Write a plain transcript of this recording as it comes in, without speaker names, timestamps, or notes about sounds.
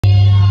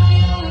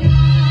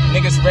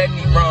Niggas read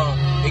me wrong,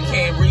 they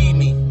can't read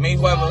me.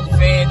 Mayweather,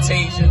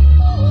 Fantasia.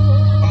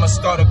 I'ma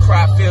start a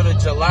crop field of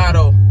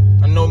gelato.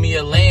 I know me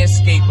a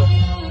landscaper.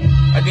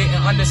 I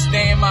didn't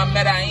understand my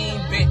Medellin,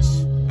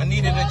 bitch. I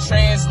needed a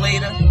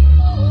translator.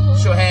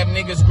 She'll have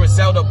niggas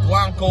Griselda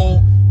Blanco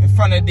in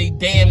front of they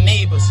damn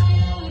neighbors.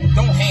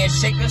 Don't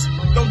handshake us,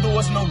 don't do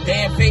us no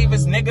damn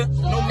favors, nigga.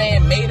 No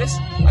man made us.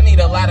 I need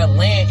a lot of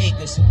land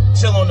acres.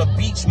 Chill on the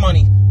beach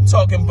money. I'm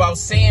talking about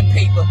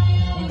sandpaper.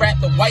 We wrap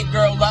the white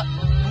girl up,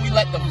 and we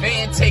let the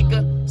van take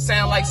her.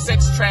 Sound like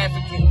sex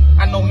trafficking.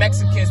 I know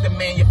Mexicans that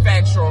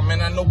manufacture them,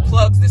 and I know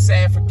plugs that's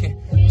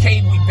African.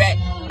 Cade, we back.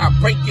 I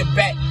break your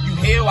back. You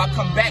heal, I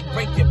come back,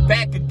 break your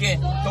back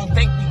again. Don't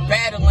think we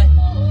battling.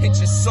 Hit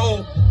your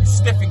soul. You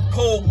stiff and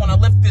cold when I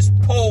lift this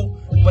pole,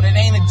 but it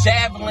ain't a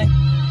javelin.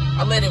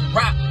 I let it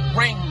rock,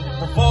 ring,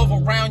 revolve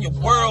around your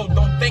world.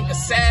 Don't think of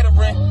Saturn.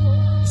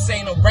 This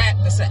ain't a rap,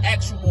 this an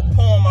actual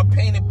poem. I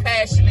painted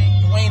passionate,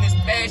 you ain't as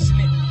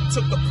passionate.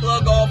 Took the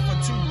plug off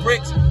for 2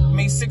 bricks,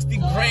 made 60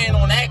 grand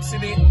on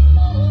accident.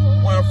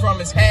 Where I'm from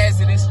is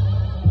hazardous.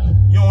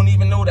 You don't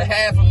even know the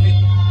half of it.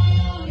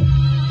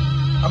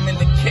 I'm in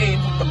the cave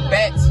with the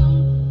bats,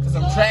 cause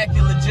I'm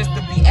Dracula just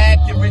to be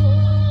accurate.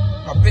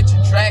 My bitch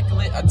a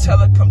Dracula, I tell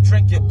her come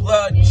drink your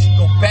blood, she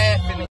go bath in it.